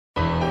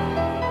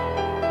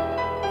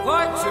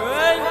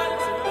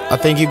I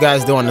think you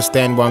guys don't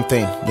understand one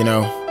thing, you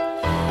know.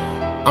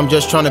 I'm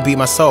just trying to be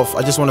myself.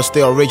 I just want to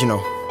stay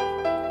original.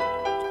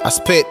 I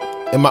spit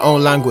in my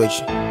own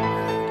language.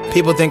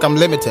 People think I'm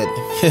limited.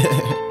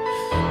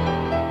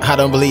 I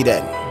don't believe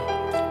that.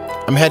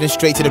 I'm heading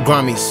straight to the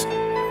Grammys.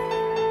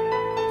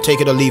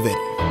 Take it or leave it.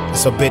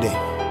 It's a biddy.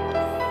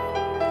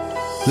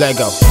 Let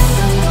go.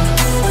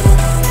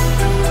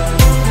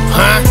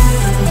 Huh?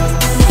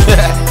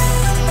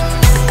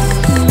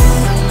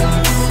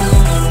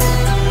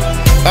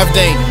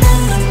 F-Dane.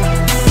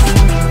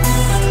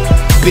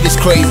 Beat is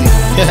crazy.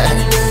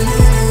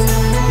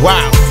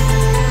 Wow.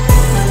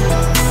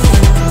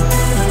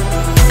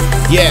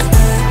 Yeah.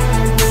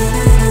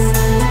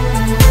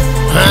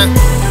 Huh?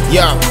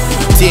 Yeah.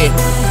 Did.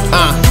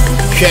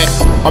 Okay.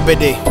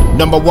 Obede.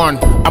 Number one.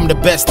 I'm the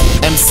best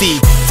MC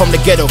from the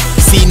ghetto.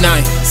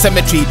 C9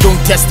 cemetery. Don't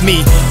test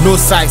me. No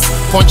size.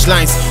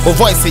 Punchlines. Or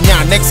voice in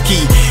ya next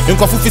key. In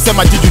Kofufi say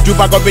my juju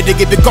bag already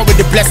give it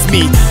already bless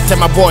me.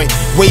 Tell my boy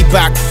way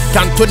back.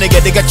 Can't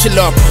nigga they get chill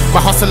up. My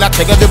hustle I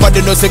take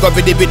everybody knows they got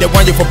be the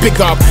one you for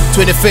pick up.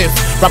 25th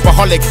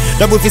rapaholic.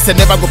 Double fist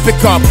and never go pick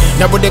up.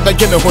 Never never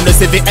give me when they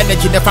save the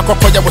energy. Never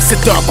kokoya will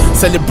sit up.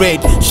 Celebrate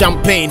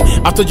champagne.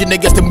 I told you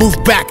niggas to move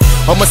back.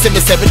 Almost say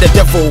me seven the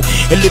devil.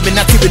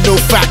 Illuminati with no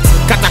facts.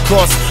 Cut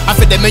across. I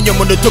feel the menu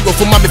on the togo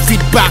for mommy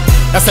feedback.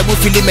 That's a good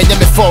feeling me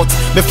me fault.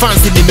 Me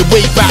fans in me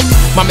way back.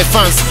 Mommy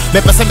fans.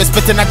 Me person me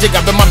spitting a jig. I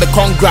be mommy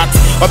congrats.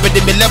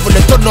 Obedi me level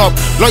and turn up.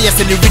 Lawyers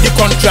and read the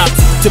contract.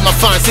 To my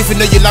fans, if you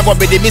know you love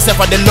obedi me, say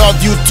for they love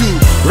you too.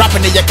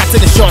 Rapping in your cat in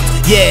the shot.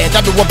 Yeah,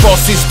 that be what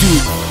bosses do.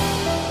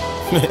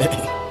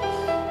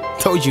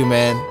 Told you,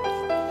 man.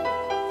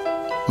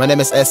 My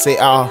name is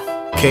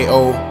Sarkodie.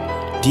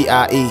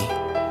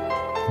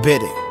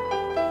 Biddy.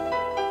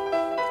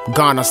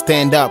 Ghana,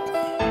 stand up.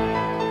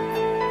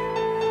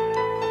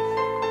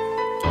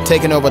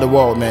 Taking over the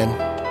world, man.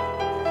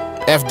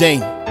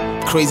 F-Dane,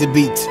 crazy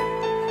beat.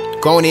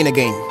 Going in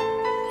again.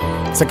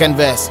 Second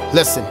verse,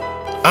 listen.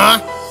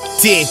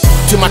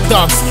 To my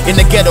thugs in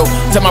the ghetto,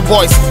 to my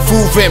boys,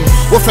 fool him.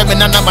 For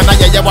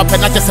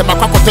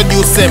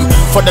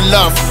the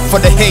love, for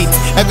the hate,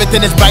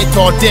 everything is bright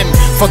or dim.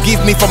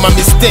 Forgive me for my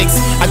mistakes,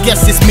 I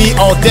guess it's me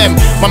or them.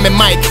 Mommy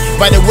Mike,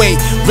 by the way,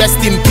 rest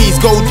in peace,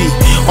 Goldie.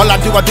 All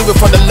I do it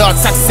for the Lord.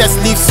 Success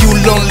leaves you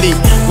lonely.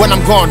 When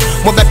I'm gone,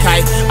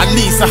 Mobekai, at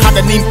least I had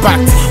an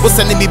impact. Was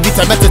sending me beat,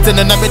 I met it in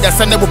the night, I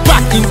send it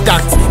back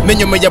intact.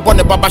 Menu me born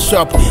a barber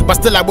shop, but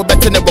still I will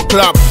bet in a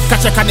club.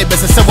 Catch a cannabis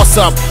and say what's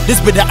up.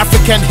 This be the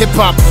African hip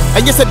hop.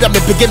 And you said I'm a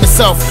begin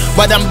myself,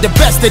 but I'm the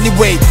best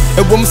anyway.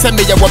 A woman send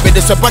me a woman,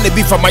 there's a bunny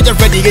beef from my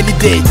ready any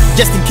day.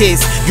 Just in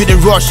case you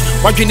didn't rush,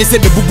 why you didn't say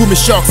me boo boo me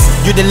shocks?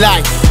 You didn't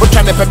lie, but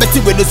try me for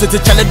better with so to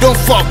challenge don't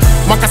fuck.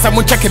 Marcus I'm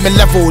checking my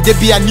level, they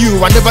be a new,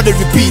 I never they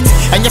repeat.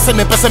 And yes, I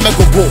may person me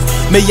go.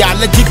 May you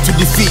allergic to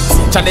defeat.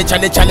 Challenge,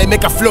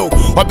 make a flow.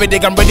 What be they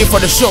I'm ready for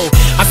the show.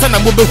 I said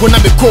I'm moving when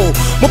I'm a co.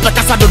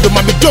 Mopakasa do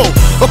my do.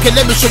 Okay,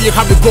 let me show you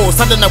how it goes.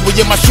 Suddenly I will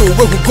hear my show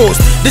where who goes.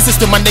 This is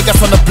to my niggas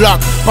on the block.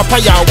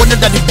 Papaya, one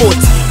of the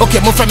boats.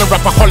 Okay, my friend a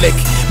rapaholic.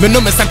 Me know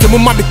me sanke mo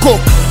mami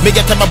coke. Me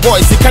get my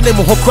boys, he can't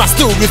even cross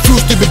still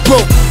refuse to be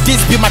broke.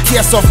 This be my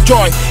tears of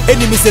joy.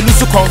 Enemies they lose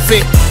to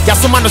confit. Yeah,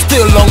 some man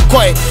still long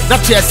coy.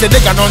 That chair say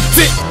they got on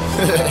tick.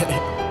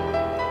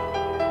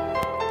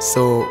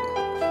 So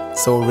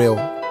real.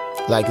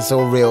 Like it's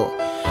so real.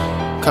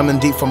 Coming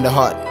deep from the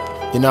heart.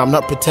 You know, I'm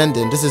not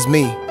pretending. This is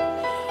me.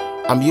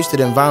 I'm used to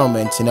the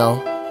environment, you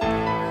know.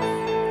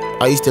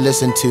 I used to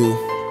listen to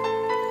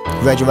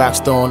Reggie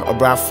Rockstone or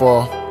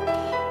Bradford,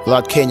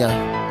 Lord Kenya,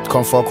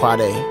 Comfort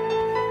Quade.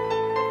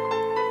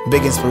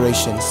 Big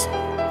inspirations.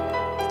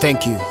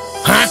 Thank you.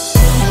 Huh?